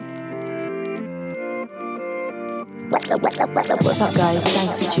What's up, guys?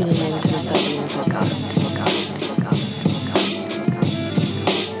 Thanks for tuning in to the SARDIN podcast.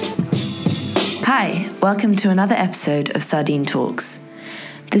 Hi, welcome to another episode of SARDIN Talks.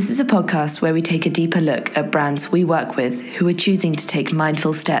 This is a podcast where we take a deeper look at brands we work with who are choosing to take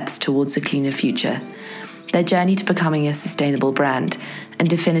mindful steps towards a cleaner future, their journey to becoming a sustainable brand, and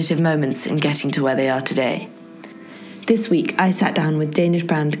definitive moments in getting to where they are today. This week, I sat down with Danish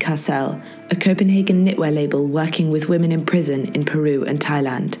brand Carcel, a Copenhagen knitwear label working with women in prison in Peru and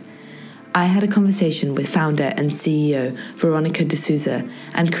Thailand. I had a conversation with founder and CEO Veronica de Souza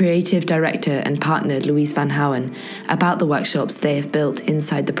and creative director and partner Louise van Hauen about the workshops they have built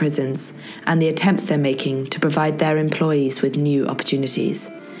inside the prisons and the attempts they're making to provide their employees with new opportunities.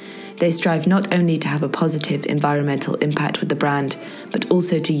 They strive not only to have a positive environmental impact with the brand, but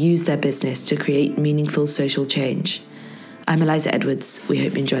also to use their business to create meaningful social change. I'm Eliza Edwards. We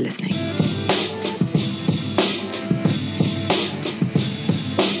hope you enjoy listening.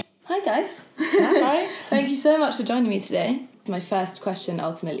 Hi guys. Hi. Thank you so much for joining me today. My first question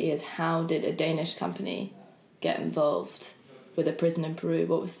ultimately is, how did a Danish company get involved with a prison in Peru?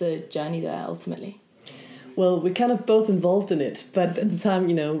 What was the journey there ultimately? Well, we're kind of both involved in it, but at the time,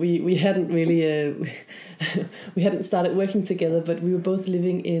 we hadn't really, we hadn't started working together, but we were both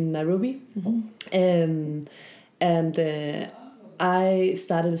living in Nairobi. Mm-hmm. And I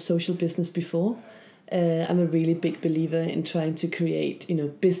started a social business before. I'm a really big believer in trying to create,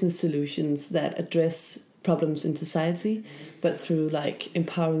 business solutions that address problems in society, but through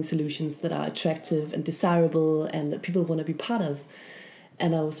empowering solutions that are attractive and desirable and that people want to be part of.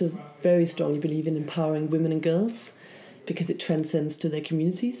 And I also very strongly believe in empowering women and girls because it transcends to their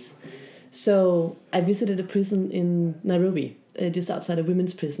communities. So I visited a prison in Nairobi, just outside a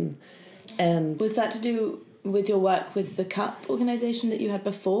women's prison. And was that to do with your work with the CUP organization that you had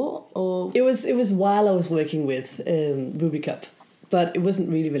before, or it was while I was working with Ruby Cup, but it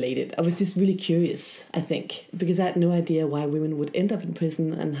wasn't really related. I was just really curious, I think, because I had no idea why women would end up in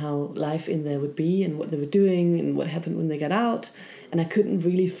prison and how life in there would be and what they were doing and what happened when they got out. And I couldn't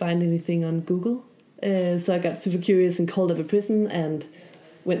really find anything on Google, so I got super curious and called up a prison and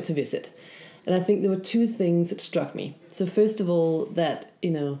went to visit. And I think there were two things that struck me. So first of all, that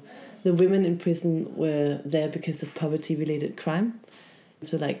the women in prison were there because of poverty-related crime.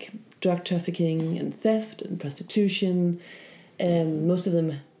 So drug trafficking and theft and prostitution. And most of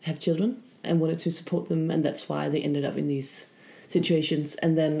them have children and wanted to support them. And that's why they ended up in these situations.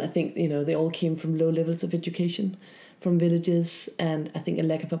 And then I think, they all came from low levels of education, from villages, and I think a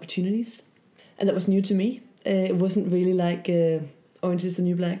lack of opportunities. And that was new to me. It wasn't really Orange is the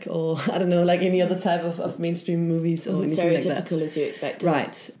New Black, or I don't know, any other type of mainstream movies or anything like that. Stereotypical as you expected.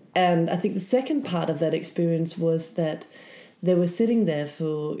 Right. And I think the second part of that experience was that they were sitting there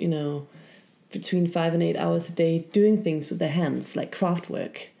for, between 5 and 8 hours a day doing things with their hands, like craft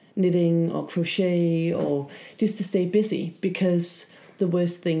work, knitting or crochet, or just to stay busy, because the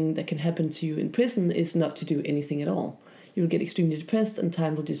worst thing that can happen to you in prison is not to do anything at all. You'll get extremely depressed and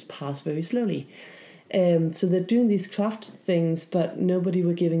time will just pass very slowly. So they're doing these craft things, but nobody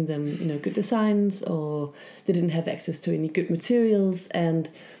were giving them, good designs, or they didn't have access to any good materials. And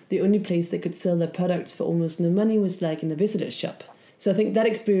the only place they could sell their products for almost no money was in the visitor's shop. So I think that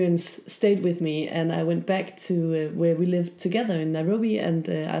experience stayed with me, and I went back to where we lived together in Nairobi and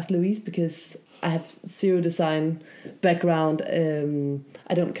asked Louise, because I have zero design background.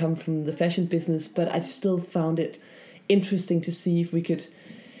 I don't come from the fashion business, but I still found it interesting to see if we could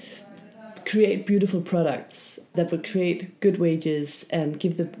create beautiful products that would create good wages and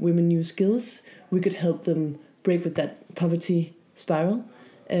give the women new skills. We could help them break with that poverty spiral,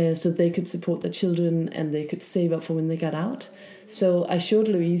 so they could support their children and they could save up for when they got out. So I showed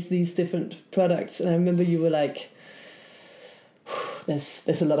Louise these different products, and I remember you were like,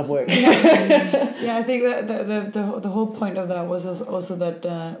 there's a lot of work. Yeah, I think that the whole point of that was also that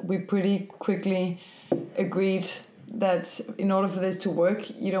we pretty quickly agreed that in order for this to work,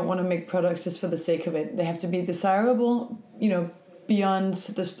 you don't want to make products just for the sake of it. They have to be desirable, beyond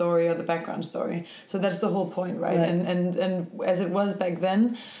the story or the background story. So that's the whole point, right? And as it was back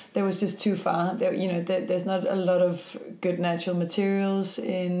then, there was just too far. There's not a lot of good natural materials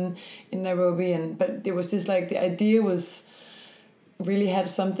in Nairobi, but it was just the idea was really had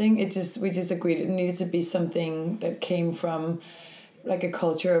something. We just agreed it needed to be something that came from a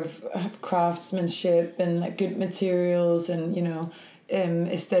culture of craftsmanship and good materials and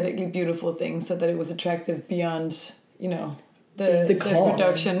aesthetically beautiful things, so that it was attractive beyond the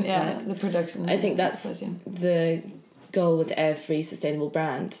production. Yeah, right. The production. I think that's the goal with every sustainable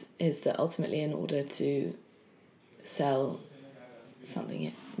brand, is that ultimately in order to sell something,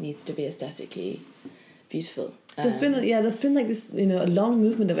 it needs to be aesthetically beautiful. There's been like this, you know, a long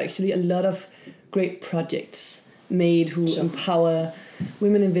movement of actually a lot of great projects made who empower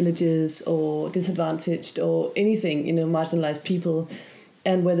women in villages or disadvantaged or anything, you know, marginalized people,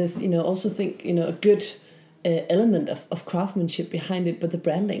 and where there's, you know, also think, you know, a good element of craftsmanship behind it, but the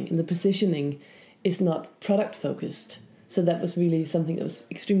branding and the positioning is not product focused. So that was really something that was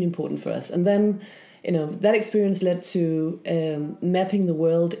extremely important for us. And then, you know, that experience led to mapping the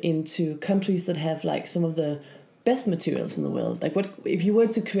world into countries that have like some of the best materials in the world. Like, what if you were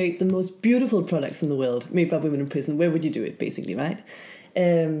to create the most beautiful products in the world made by women in prison, where would you do it, basically, right?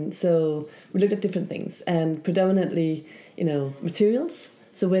 So we looked at different things, and predominantly, you know, materials.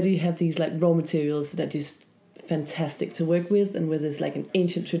 So where do you have these like raw materials that are just fantastic to work with, and where there's like an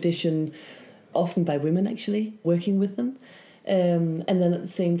ancient tradition, often by women actually, working with them. And then at the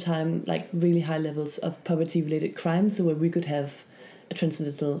same time, like really high levels of poverty-related crime, so where we could have a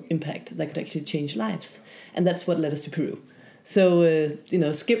transcendental impact that could actually change lives. And that's what led us to Peru. So, you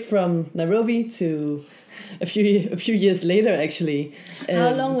know, skip from Nairobi to a few years later, actually.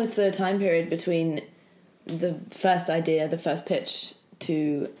 How long was the time period between the first idea, the first pitch,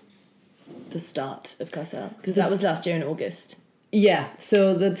 to the start of Carcel? Because that was last year in August. Yeah,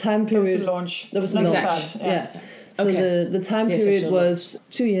 so the time period... That was the launch. That was the launch, yeah. So the time period was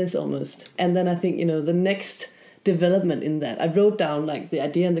 2 years almost. And then I think, you know, the next development in that, I wrote down like the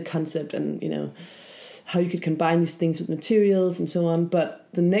idea and the concept and, you know, how you could combine these things with materials and so on. But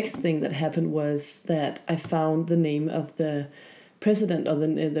the next thing that happened was that I found the name of the president, or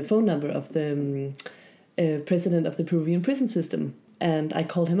the phone number of the president of the Peruvian prison system. And I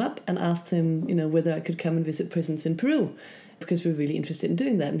called him up and asked him, you know, whether I could come and visit prisons in Peru, because we were really interested in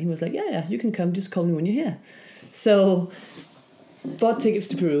doing that. And he was like, yeah, you can come, just call me when you're here. So bought tickets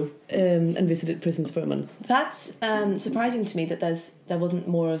to Peru and visited prisons for a month. That's surprising to me that there wasn't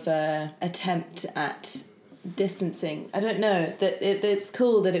more of a attempt at distancing. I don't know, that it's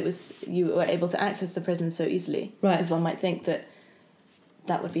cool that you were able to access the prison so easily. Right. Because one might think that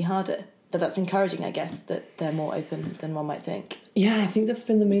would be harder. But that's encouraging, I guess, that they're more open than one might think. Yeah, I think that's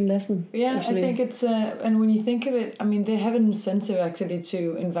been the main lesson. Yeah, actually. I think it's... and when you think of it, I mean, they have an incentive, actually,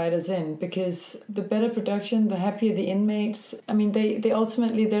 to invite us in, because the better production, the happier the inmates. I mean, they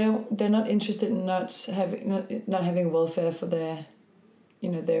ultimately, they're not interested in not having welfare for their,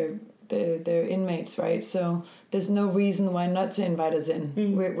 you know, their inmates, right? So there's no reason why not to invite us in.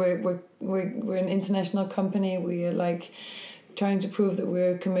 We're an international company. We are, like, trying to prove that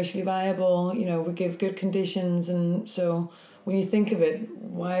we're commercially viable, you know, we give good conditions, and so when you think of it,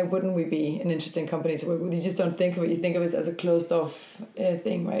 why wouldn't we be an interesting company? So you just don't think of it, you think of it as a closed off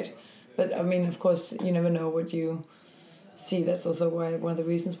thing, right? But I mean, of course, you never know what you see. That's also why one of the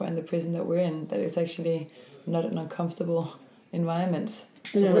reasons why in the prison that we're in, that it's actually not an uncomfortable environment.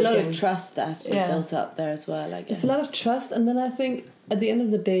 So there's a lot of trust that has to be built up there as well, I guess. It's a lot of trust, and then I think at the end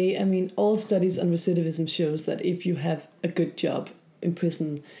of the day, I mean, all studies on recidivism shows that if you have a good job in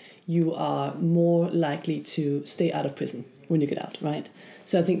prison, you are more likely to stay out of prison when you get out, right?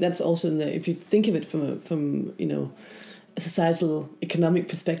 So I think that's also if you think of it from you know, a societal economic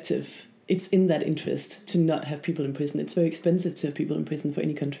perspective, it's in that interest to not have people in prison. It's very expensive to have people in prison for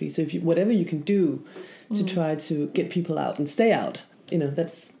any country. So if whatever you can do to try to get people out and stay out, you know,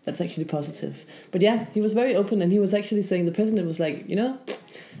 that's actually positive. But yeah, he was very open, and he was actually saying, the president was like, you know,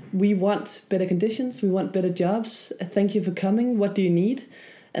 we want better conditions, we want better jobs. Thank you for coming. What do you need?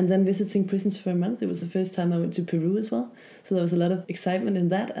 And then visiting prisons for a month. It was the first time I went to Peru as well. So there was a lot of excitement in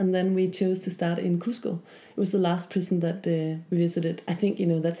that. And then we chose to start in Cusco. It was the last prison that we visited. I think, you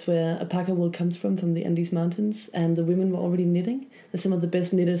know, that's where alpaca wool comes from the Andes Mountains. And the women were already knitting. They're some of the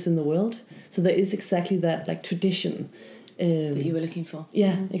best knitters in the world. So there is exactly that, like, tradition. That you were looking for.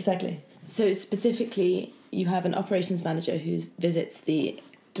 Yeah, exactly. So specifically, you have an operations manager who visits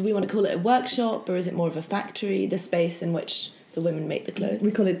do we want to call it a workshop, or is it more of a factory, the space in which the women make the clothes?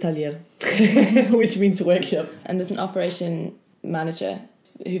 We call it taller, which means workshop. And there's an operation manager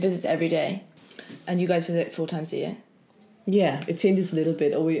who visits every day, and you guys visit 4 times a year? Yeah, it changes a little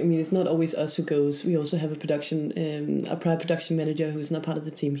bit. It's not always us who goes. We also have a prior production manager who's not part of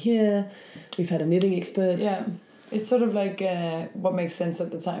the team here. We've had a knitting expert. Yeah. It's sort of like what makes sense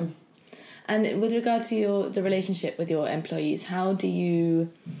at the time. And with regard to the relationship with your employees, how do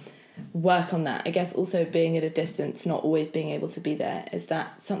you work on that? I guess also being at a distance, not always being able to be there. Is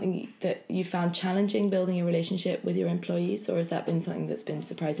that something that you found challenging, building a relationship with your employees, or has that been something that's been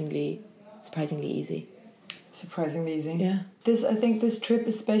surprisingly easy? Surprisingly easy. Yeah. I think this trip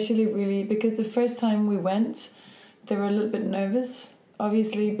especially really, because the first time we went, they were a little bit nervous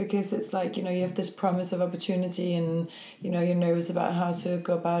obviously, because it's like, you know, you have this promise of opportunity and, you know, you're nervous about how to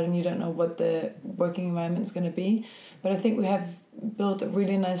go about it and you don't know what the working environment is going to be. But I think we have built a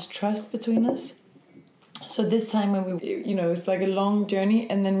really nice trust between us. So this time when we, you know, it's like a long journey,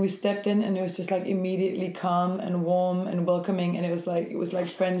 and then we stepped in and it was just like immediately calm and warm and welcoming, and it was like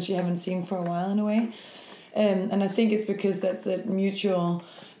friends you haven't seen for a while in a way. And I think it's because that's a mutual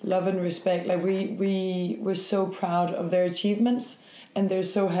love and respect. Like we're so proud of their achievements, and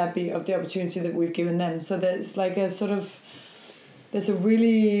they're so happy of the opportunity that we've given them. So there's like a sort of, there's a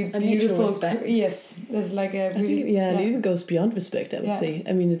really beautiful respect. Yes, there's like a really, it even goes beyond respect, I would say.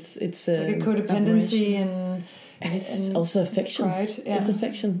 I mean, it's like a codependency and it's also affection. Pride. Yeah. It's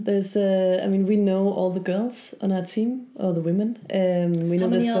affection. There's I mean, we know all the girls on our team, or the women. We know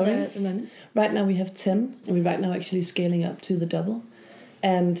their stories. How many are there at the moment? Right now we have 10, and we're right now actually scaling up to the double.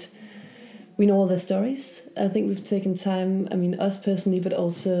 And we know all their stories. I think we've taken time, I mean, us personally, but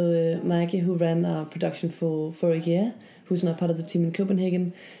also Maike, who ran our production for a year, who's now part of the team in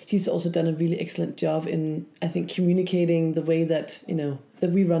Copenhagen. She's also done a really excellent job in, I think, communicating the way that, you know,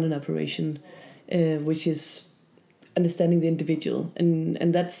 that we run an operation, which is understanding the individual.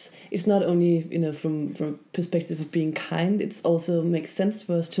 And that's, it's not only, you know, from a perspective of being kind, it's also makes sense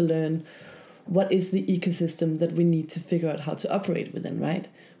for us to learn what is the ecosystem that we need to figure out how to operate within, right?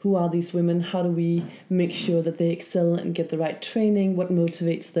 Who are these women? How do we make sure that they excel and get the right training? What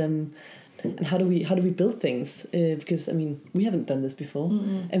motivates them? And how do we build things? Because, I mean, we haven't done this before.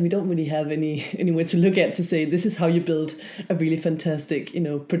 Mm-hmm. And we don't really have anywhere to look at to say, this is how you build a really fantastic, you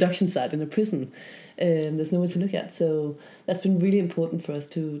know, production site in a prison. There's nowhere to look at. So that's been really important for us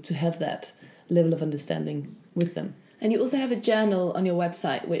to have that level of understanding with them. And you also have a journal on your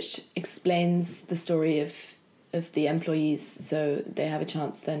website which explains the story of the employees, so they have a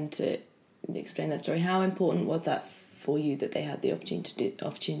chance then to explain that story. How important was that for you that they had the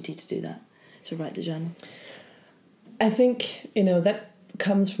opportunity to do that, to write the journal? I think, you know, that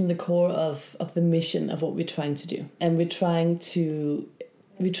comes from the core of the mission of what we're trying to do. And we're trying to,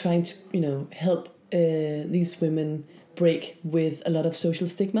 you know, help these women break with a lot of social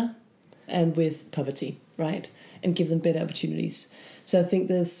stigma and with poverty, right? And give them better opportunities. So I think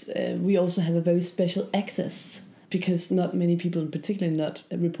we also have a very special access, because not many people, and particularly not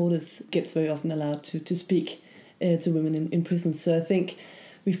reporters, gets very often allowed to speak to women in prison. So I think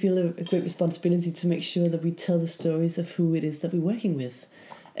we feel a great responsibility to make sure that we tell the stories of who it is that we're working with.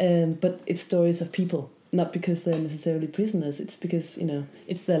 But it's stories of people, not because they're necessarily prisoners. It's because, you know,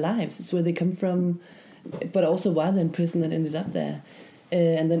 it's their lives. It's where they come from, but also why they're in prison and ended up there.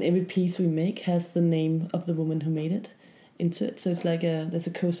 And then every piece we make has the name of the woman who made it into it. So it's like there's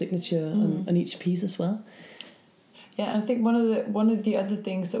a co-signature on each piece as well. Yeah, I think one of the other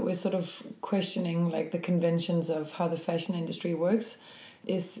things that we're sort of questioning, like the conventions of how the fashion industry works,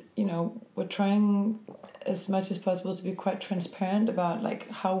 is, you know, we're trying as much as possible to be quite transparent about like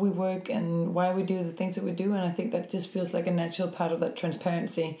how we work and why we do the things that we do. And I think that just feels like a natural part of that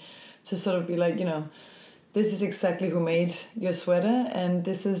transparency, to sort of be like, you know, this is exactly who made your sweater, and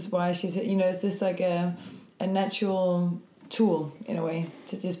this is why she's, you know, it's just like a natural tool in a way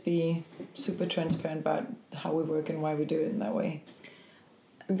to just be super transparent about how we work and why we do it in that way.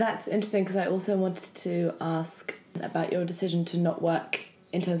 That's interesting, because I also wanted to ask about your decision to not work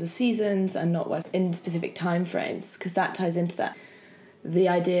in terms of seasons and not work in specific time frames, because that ties into that. The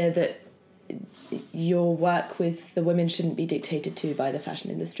idea that your work with the women shouldn't be dictated to by the fashion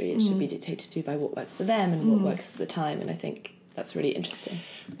industry. It should be dictated to by what works for them and what works at the time. And I think that's really interesting.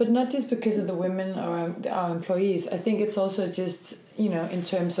 But not just because of the women or our employees. I think it's also just, you know, in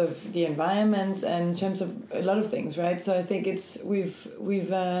terms of the environment and in terms of a lot of things, right? So I think it's we've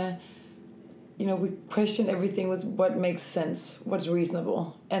you know, we question everything with what makes sense, what's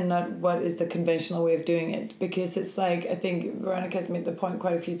reasonable, and not what is the conventional way of doing it. Because it's like, I think Veronica has made the point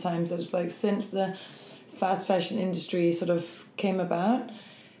quite a few times that it's like, since the fast fashion industry sort of came about,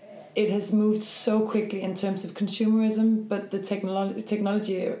 it has moved so quickly in terms of consumerism, but the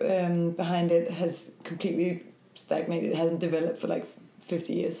technology behind it has completely stagnated. It hasn't developed for like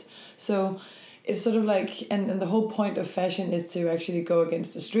 50 years. So it's sort of like, and the whole point of fashion is to actually go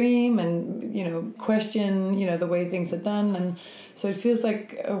against the stream and, you know, question, you know, the way things are done. And so it feels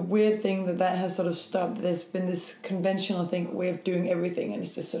like a weird thing that has sort of stopped. There's been this conventional way of doing everything, and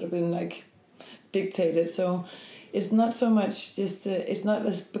it's just sort of been like dictated. So it's not so much just, it's not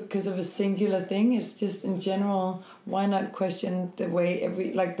because of a singular thing. It's just in general, why not question the way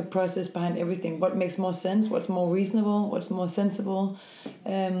the process behind everything? What makes more sense? What's more reasonable? What's more sensible?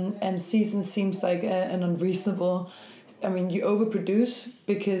 And season seems like an unreasonable I mean, you overproduce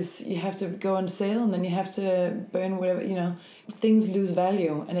because you have to go on sale and then you have to burn whatever, you know, things lose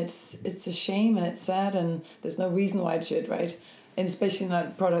value, and it's a shame and it's sad, and there's no reason why it should, right? And especially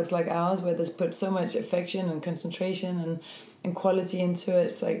not products like ours where there's put so much affection and concentration and quality into it.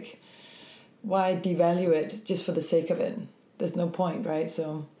 It's like, why devalue it just for the sake of it? There's no point, right?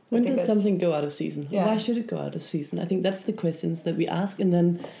 So when does something go out of season? Yeah. Why should it go out of season? I think that's the questions that we ask, and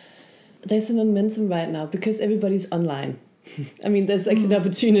then there's a momentum right now because everybody's online. I mean, there's actually an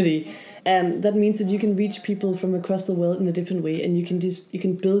opportunity, and that means that you can reach people from across the world in a different way, and you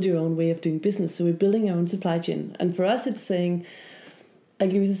can build your own way of doing business. So we're building our own supply chain, and for us, it's saying,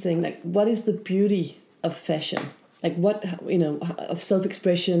 like Louise is saying, like, what is the beauty of fashion? Like, what, you know, of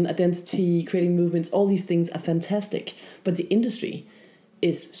self-expression, identity, creating movements, all these things are fantastic, but the industry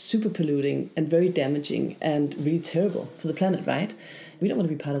is super polluting and very damaging and really terrible for the planet, right? We don't want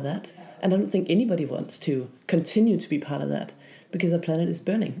to be part of that. And I don't think anybody wants to continue to be part of that because our planet is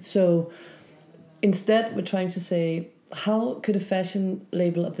burning. So instead, we're trying to say, how could a fashion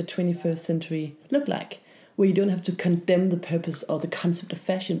label of the 21st century look like? Where you don't have to condemn the purpose or the concept of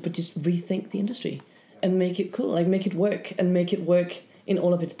fashion, but just rethink the industry and make it cool, like make it work and make it work in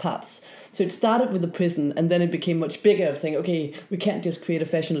all of its parts. So it started with the prison, and then it became much bigger of saying, okay, we can't just create a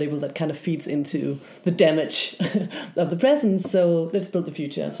fashion label that kind of feeds into the damage of the present, so let's build the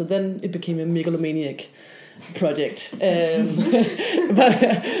future. So then it became a megalomaniac project. But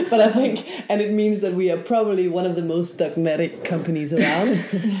I think, and it means that we are probably one of the most dogmatic companies around.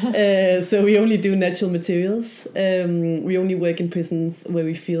 So we only do natural materials. We only work in prisons where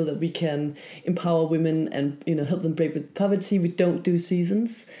we feel that we can empower women and, you know, help them break with poverty. We don't do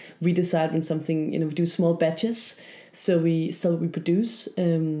seasons. We decide when something, you know, we do small batches. So we sell what we produce,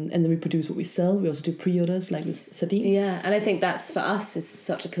 and then we produce what we sell. We also do pre-orders, like with SARDIN. Yeah, and I think that's, for us, is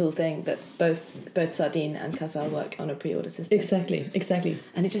such a cool thing that both SARDIN and Carcel work on a pre-order system. Exactly.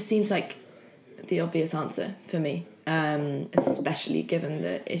 And it just seems like the obvious answer for me, especially given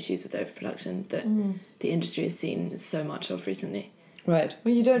the issues with overproduction that the industry has seen so much of recently. Right.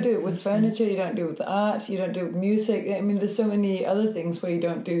 Well, you don't do it with furniture, you don't do it with art, you don't do it with music. I mean, there's so many other things where you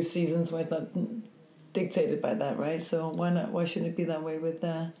don't do seasons where it's not dictated by that, right? So why not? Why shouldn't it be that way with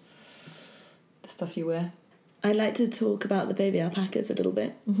the stuff you wear? I'd like to talk about the baby alpacas a little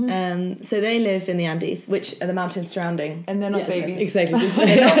bit. So they live in the Andes, which are the mountains surrounding. And they're not babies. Exactly.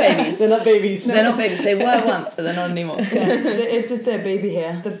 They're not babies. They're not babies. They're not babies. They were once, but they're not anymore. It's just their baby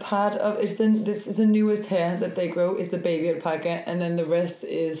hair. The part of it's the newest hair that they grow is the baby alpaca, and then the rest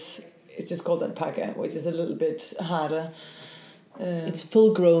is it's just called alpaca, which is a little bit harder. It's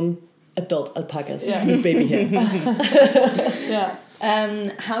full grown adult alpacas with baby hair. Yeah.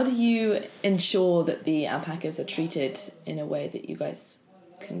 How do you ensure that the alpacas are treated in a way that you guys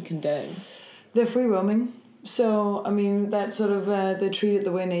can condone? They're free roaming. So, I mean, that sort of, they're treated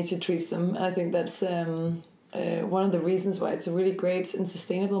the way nature treats them. I think that's one of the reasons why it's a really great and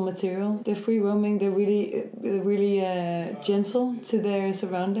sustainable material. They're free roaming. They're really gentle to their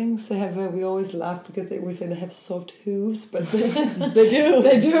surroundings. They have, we always laugh because we say they have soft hooves, but they do.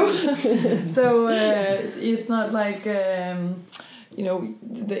 They do. So it's not like, you know,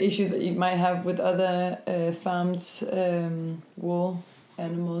 the issue that you might have with other farmed wool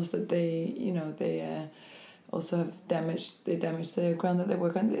animals that they also have damaged. They damage the ground that they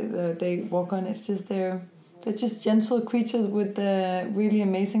work on. They walk on. It's just they're just gentle creatures with really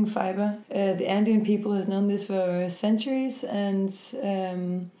amazing fiber. The Andean people has known this for centuries and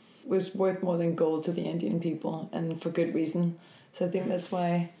was worth more than gold to the Andean people, and for good reason. So I think that's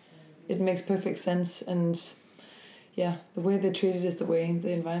why it makes perfect sense. And yeah, the way they're treated is the way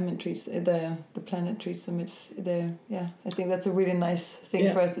the environment treats the planet treats them. I think that's a really nice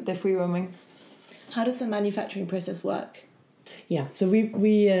thing for us that they're free roaming. How does the manufacturing process work? Yeah, so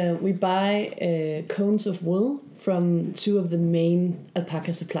we buy cones of wool from two of the main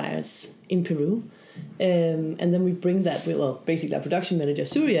alpaca suppliers in Peru, and then we bring that. Basically, our production manager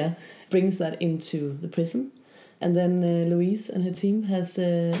Surya brings that into the prison, and then Louise and her team has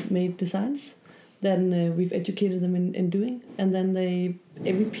made designs. Then we've educated them in doing, and then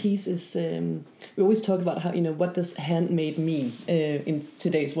every piece is. We always talk about how, what does handmade mean in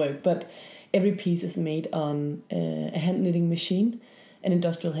today's work, but every piece is made on a hand knitting machine, an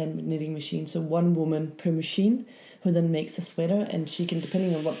industrial hand knitting machine. So one woman per machine, who then makes a sweater, and she can,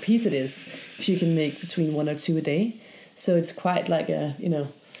 depending on what piece it is, she can make between 1 or 2 a day. So it's quite like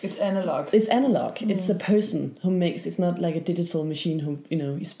It's analog. It's analog. It's a person who makes. It's not like a digital machine who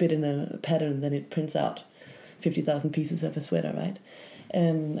you spit in a pattern and then it prints out 50,000 pieces of a sweater, right?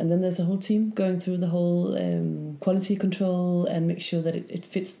 And then there's a whole team going through the whole quality control and make sure that it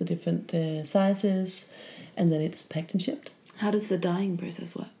fits the different sizes, and then it's packed and shipped. How does the dyeing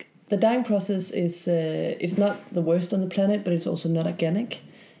process work? The dyeing process is it's not the worst on the planet, but it's also not organic,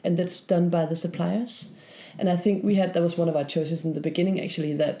 and that's done by the suppliers. And I think that was one of our choices in the beginning,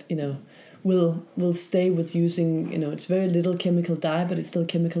 actually, that, you know, we'll stay with using, you know, it's very little chemical dye, but it's still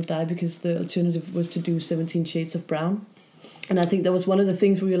chemical dye, because the alternative was to do 17 shades of brown. And I think that was one of the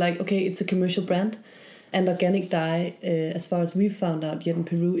things we were like, okay, it's a commercial brand, and organic dye, as far as we've found out yet in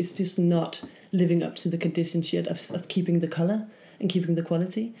Peru, is just not living up to the conditions yet of keeping the color and keeping the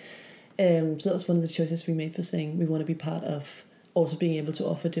quality. So that was one of the choices we made for saying we want to be part of also being able to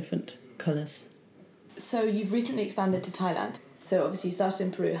offer different colors. So you've recently expanded to Thailand. So obviously you started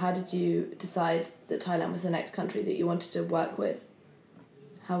in Peru. How did you decide that Thailand was the next country that you wanted to work with?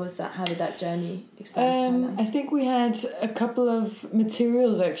 How was that? How did that journey expand to Thailand? I think we had a couple of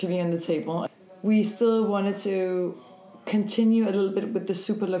materials actually on the table. We still wanted to continue a little bit with the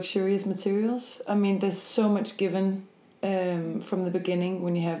super luxurious materials. I mean, there's so much given from the beginning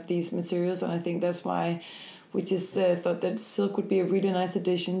when you have these materials, and I think that's why we just thought that silk would be a really nice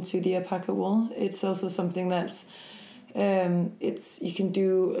addition to the alpaca wool. It's also something that's you can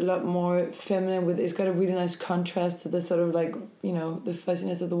do a lot more feminine with. It's got a really nice contrast to the sort of like, you know, the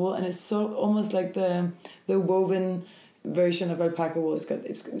fuzziness of the wool, and it's so almost like the woven version of alpaca wool.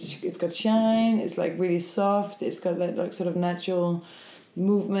 It's got shine. It's like really soft. It's got that like sort of natural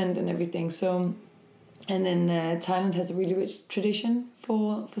movement and everything. So, and then Thailand has a really rich tradition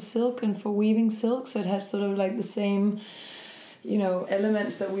for silk and for weaving silk. So it has sort of like the same, you know,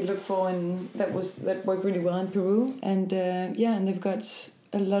 elements that we look for, and that work really well in Peru. And and they've got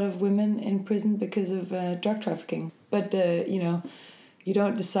a lot of women in prison because of drug trafficking. But you know, you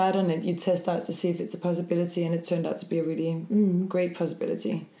don't decide on it. You test out to see if it's a possibility, and it turned out to be a really great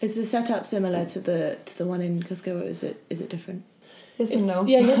possibility. Is the setup similar to the one in Cusco, or is it different? Yes and no.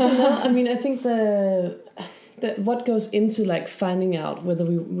 Yeah, yes and no. I mean, I think the what goes into like finding out whether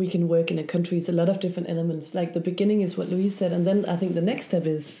we can work in a country is a lot of different elements. Like the beginning is what Louise said, and then I think the next step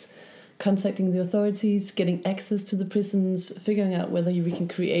is contacting the authorities, getting access to the prisons, figuring out whether we can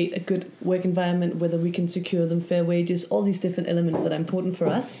create a good work environment, whether we can secure them fair wages, all these different elements that are important for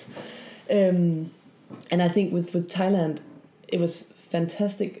us. And I think with Thailand, it was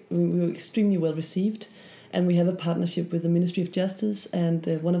fantastic. We were extremely well received, and we have a partnership with the Ministry of Justice and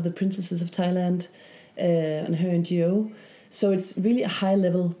one of the princesses of Thailand, and her NGO. So it's really a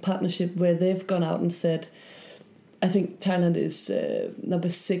high-level partnership where they've gone out and said, I think Thailand is number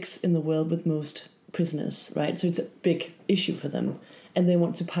 6 in the world with most prisoners, right? So it's a big issue for them. And they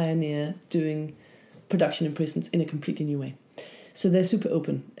want to pioneer doing production in prisons in a completely new way. So they're super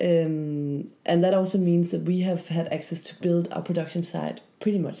open. And that also means that we have had access to build our production site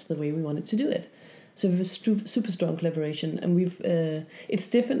pretty much the way we wanted to do it. So we have a super strong collaboration. And it's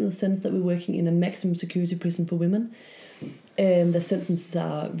different in the sense that we're working in a maximum security prison for women. The sentences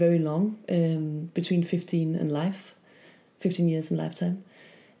are very long, between 15 years and lifetime.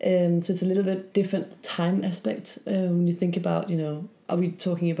 So it's a little bit different time aspect when you think about, you know, are we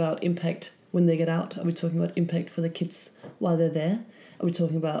talking about impact when they get out? Are we talking about impact for the kids while they're there? Are we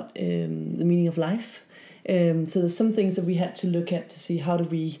talking about the meaning of life? So there's some things that we had to look at to see how do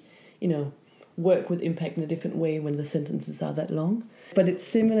we, you know, work with impact in a different way when the sentences are that long. But it's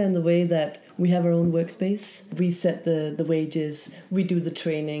similar in the way that we have our own workspace. We set the wages, we do the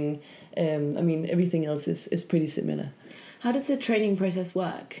training. I mean, everything else is pretty similar. How does the training process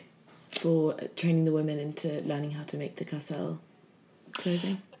work for training the women into learning how to make the Carcel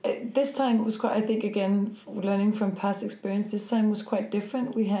clothing? This time was quite, I think, again, learning from past experience, this time was quite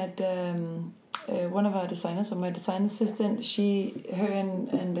different. We had one of our designers, or my design assistant, her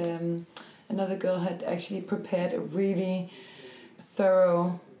and another girl had actually prepared a really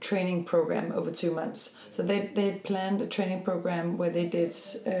thorough training program over 2 months. So they had planned a training program where they did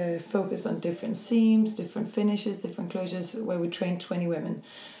focus on different seams, different finishes, different closures, where we trained 20 women.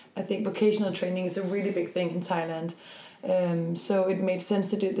 I think vocational training is a really big thing in Thailand. So it made sense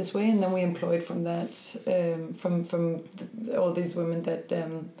to do it this way, and then we employed from that, all these women that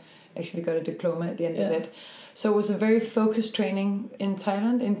actually got a diploma at the end of it. So it was a very focused training in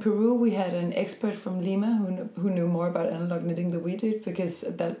Thailand. In Peru, we had an expert from Lima who knew more about analog knitting than we did, because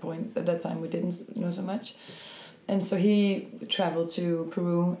at that time we didn't know so much. And so he traveled to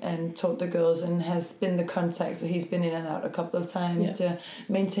Peru and taught the girls and has been the contact. So he's been in and out a couple of times to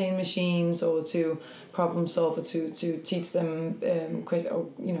maintain machines or to problem solve or to teach them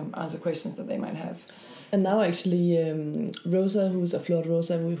answer questions that they might have. And now actually Rosa, who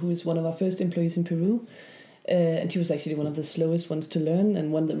is one of our first employees in Peru, And she was actually one of the slowest ones to learn,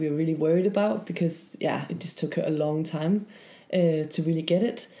 and one that we were really worried about because, it just took her a long time to really get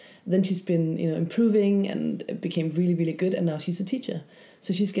it. Then she's been, improving and became really, really good, and now she's a teacher.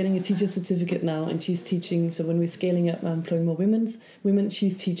 So she's getting a teacher certificate now, and she's teaching. So when we're scaling up, employing more women,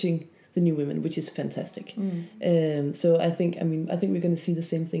 she's teaching the new women, which is fantastic. So I think we're going to see the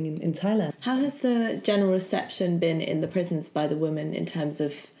same thing in Thailand. How has the general reception been in the prisons by the women in terms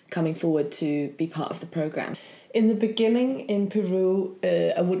of coming forward to be part of the program? In the beginning in Peru,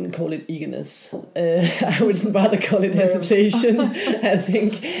 I wouldn't call it eagerness. I would rather call it hesitation. I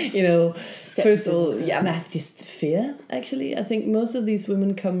think, first of all, just fear, actually. I think most of these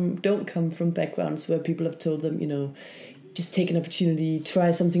women don't come from backgrounds where people have told them, just take an opportunity,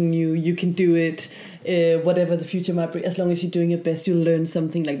 try something new, you can do it, whatever the future might bring, as long as you're doing your best, you'll learn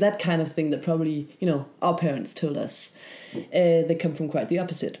something, like that kind of thing that probably, our parents told us. They come from quite the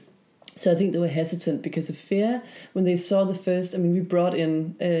opposite. So I think they were hesitant because of fear. When they saw the first, we brought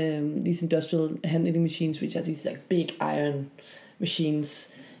in these industrial hand knitting machines, which are these like big iron machines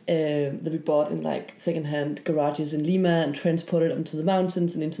that we bought in like secondhand garages in Lima and transported them to the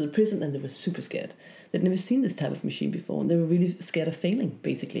mountains and into the prison, and they were super scared. They'd never seen this type of machine before, and they were really scared of failing,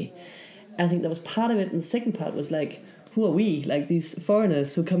 basically. And I think that was part of it, and the second part was like, who are we? Like these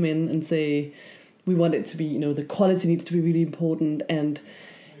foreigners who come in and say, we want it to be, the quality needs to be really important, and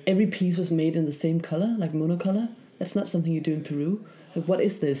every piece was made in the same color, like monocolor. That's not something you do in Peru. Like, what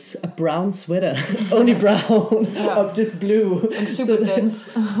is this? A brown sweater, only brown, or just blue. And super dense.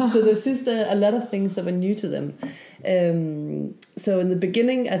 So there's just a lot of things that were new to them. So in the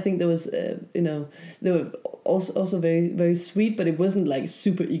beginning, I think there was, they were also very, very sweet, but it wasn't like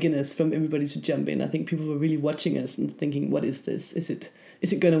super eagerness from everybody to jump in. I think people were really watching us and thinking, what is this? Is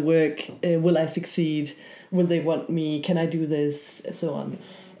it going to work? Will I succeed? Will they want me? Can I do this? And so on.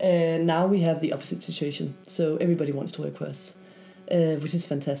 Now we have the opposite situation. So everybody wants to work for us, which is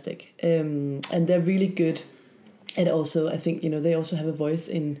fantastic. And they're really good at also, I think, they also have a voice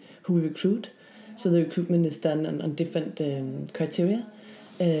in who we recruit. So the recruitment is done on different criteria.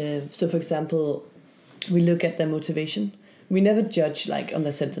 So for example, we look at their motivation. We never judge like on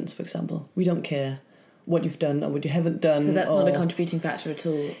their sentence, for example. We don't care what you've done or what you haven't done. So that's not a contributing factor at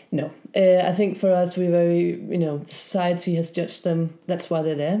all? No. I think for us, we're very, society has judged them. That's why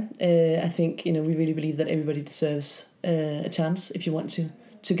they're there. I think, we really believe that everybody deserves a chance if you want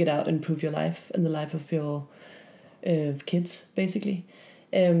to get out and improve your life and the life of your kids, basically.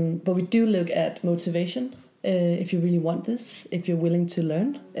 But we do look at motivation. If you really want this, if you're willing to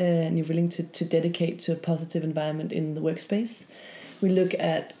learn and you're willing to dedicate to a positive environment in the workspace. We look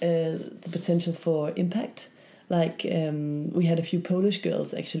at the potential for impact. Like we had a few Polish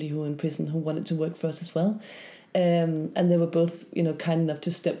girls actually who were in prison who wanted to work for us as well. And they were both, kind enough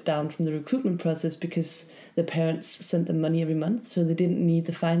to step down from the recruitment process because their parents sent them money every month. So they didn't need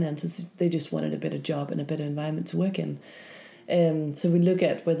the finances. They just wanted a better job and a better environment to work in. So we look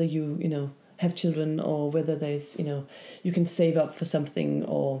at whether you, have children or whether there's, you can save up for something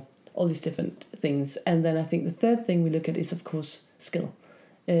or all these different things. And then I think the third thing we look at is, of course, skill.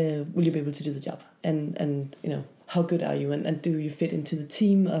 Will you be able to do the job? And how good are you? And do you fit into the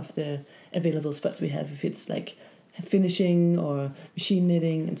team of the available spots we have, if it's like finishing or machine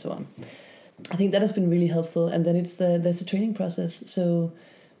knitting and so on. I think that has been really helpful. And then there's a training process. So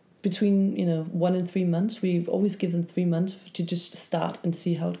between 1 and 3 months, we've always given 3 months to just start and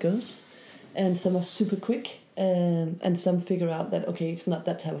see how it goes. And some are super quick. And some figure out that, okay, it's not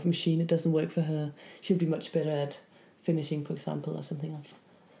that type of machine, it doesn't work for her. She'll be much better at finishing, for example, or something else.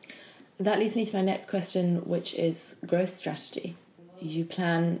 That leads me to my next question, which is growth strategy.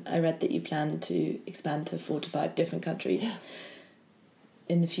 I read that you plan to expand to 4 to 5 different countries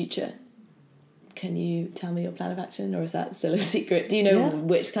in the future. Can you tell me your plan of action, or is that still a secret? Do you know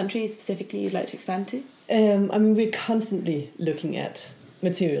which countries specifically you'd like to expand to? We're constantly looking at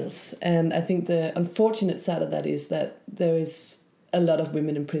materials, and I think the unfortunate side of that is that there is a lot of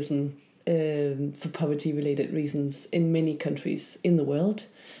women in prison for poverty-related reasons in many countries in the world.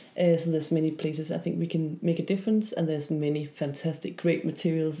 So there's many places I think we can make a difference, and there's many fantastic, great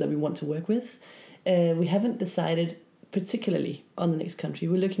materials that we want to work with. We haven't decided particularly on the next country.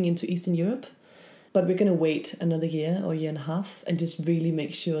 We're looking into Eastern Europe, but we're going to wait another year or year and a half and just really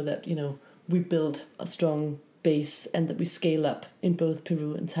make sure that, we build a strong base and that we scale up in both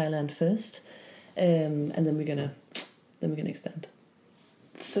Peru and Thailand first, and then we're gonna expand.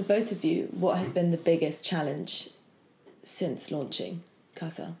 For both of you, what has been the biggest challenge since launching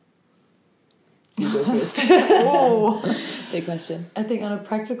Carcel? You go first. Oh, Big question. I think on a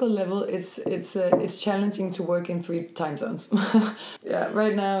practical level, it's challenging to work in 3 time zones. Yeah,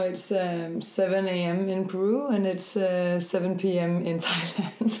 right now it's 7 a.m. in Peru and it's 7 p.m. in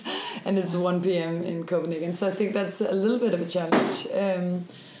Thailand, and it's 1 p.m. in Copenhagen. So I think that's a little bit of a challenge.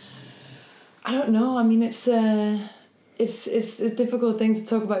 I don't know. I mean, it's a difficult thing to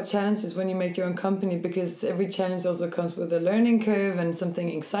talk about challenges when you make your own company, because every challenge also comes with a learning curve and something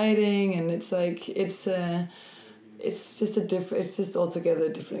exciting, and it's like it's just altogether a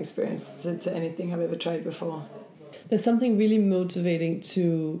different experience to anything I've ever tried before. There's something really motivating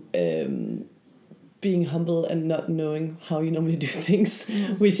to being humble and not knowing how you normally do things,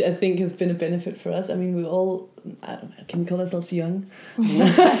 which I think has been a benefit for us. I mean, we all, I don't know, can we call ourselves young?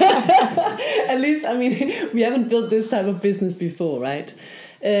 At least, I mean, we haven't built this type of business before, right?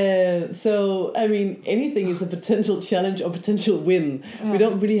 So, I mean, anything is a potential challenge or potential win. Yeah. We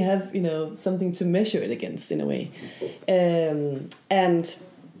don't really have, something to measure it against in a way. And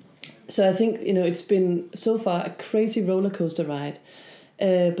so I think, it's been so far a crazy roller coaster ride.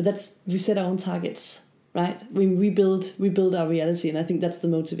 But we set our own targets, right? We build our reality, and I think that's the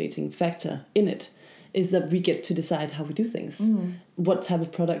motivating factor in it, is that we get to decide how we do things, what type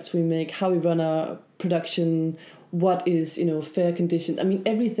of products we make, how we run our production, what is fair conditions. I mean,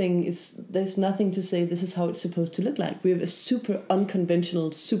 everything is. There's nothing to say this is how it's supposed to look like. We have a super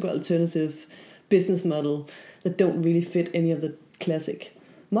unconventional, super alternative business model that don't really fit any of the classic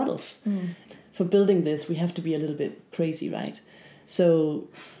models. For building this, we have to be a little bit crazy, right? So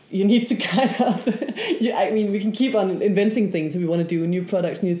you need to kind of, we can keep on inventing things. We want to do new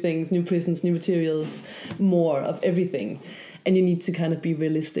products, new things, new prisons, new materials, more of everything. And you need to kind of be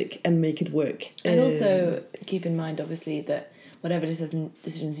realistic and make it work. And also keep in mind, obviously, that whatever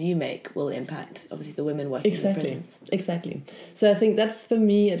decisions you make will impact, obviously, the women working in prisons. Exactly. So I think that's, for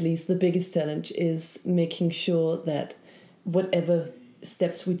me at least, the biggest challenge is making sure that whatever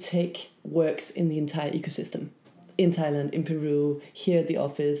steps we take works in the entire ecosystem. In Thailand, in Peru, here at the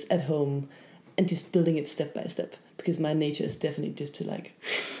office, at home, and just building it step by step. Because my nature is definitely just to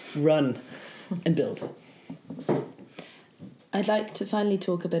run and build. I'd like to finally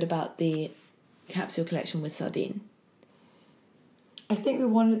talk a bit about the capsule collection with SARDIN. I think we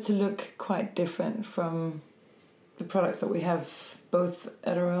wanted it to look quite different from the products that we have both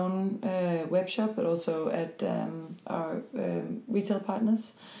at our own web shop, but also at our retail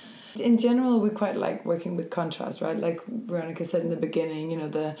partners. In general, we quite like working with contrast, right? Like Veronica said in the beginning,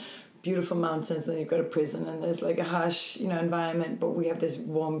 the beautiful mountains, then you've got a prison, and there's a harsh, environment, but we have this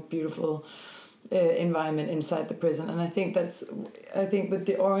warm, beautiful environment inside the prison. And I think with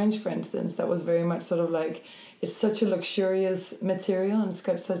the orange, for instance, that was very much sort of it's such a luxurious material, and it's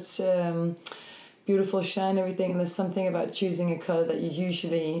got such beautiful shine, everything. And there's something about choosing a color that you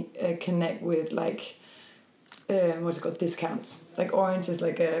usually connect with, what's it called, discounts. Orange is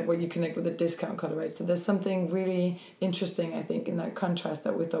what you connect with a discount color, right? So there's something really interesting, I think, in that contrast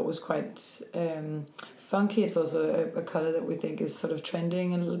that we thought was quite funky. It's also a color that we think is sort of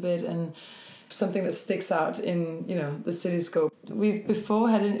trending a little bit, and something that sticks out in the cityscope. We've before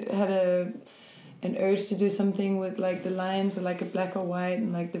had an urge to do something with the lines, or a black or white,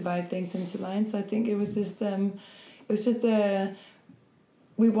 and divide things into lines. I think it was just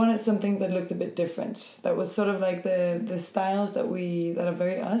we wanted something that looked a bit different. That was sort of the styles that are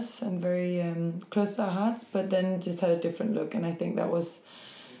very us and very close to our hearts, but then just had a different look. And I think that was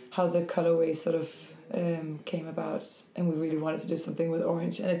how the colorway sort of came about. And we really wanted to do something with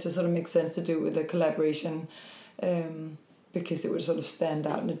orange, and it just sort of makes sense to do it with a collaboration, because it would sort of stand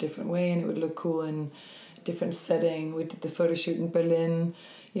out in a different way, and it would look cool in a different setting. We did the photo shoot in Berlin,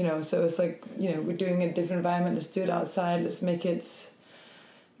 so it's we're doing a different environment. Let's do it outside. Let's make it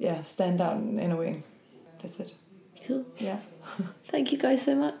stand out in a way. That's it. Cool. Yeah. Thank you guys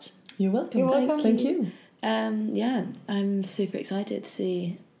so much. You're welcome. You're welcome. Thank you. I'm super excited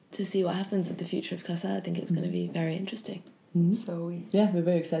to see what happens with the future of Carcel. I think it's going to be very interesting. Mm-hmm. So we're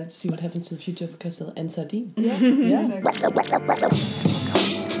very excited to see what happens to the future of Carcel and SARDIN. Yeah.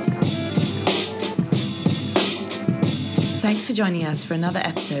 Thanks for joining us for another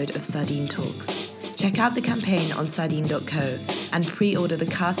episode of SARDIN Talks. Check out the campaign on sardin.co and pre-order the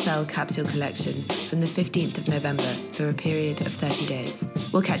Carcel capsule collection from the 15th of November for a period of 30 days.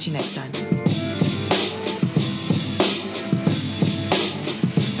 We'll catch you next time.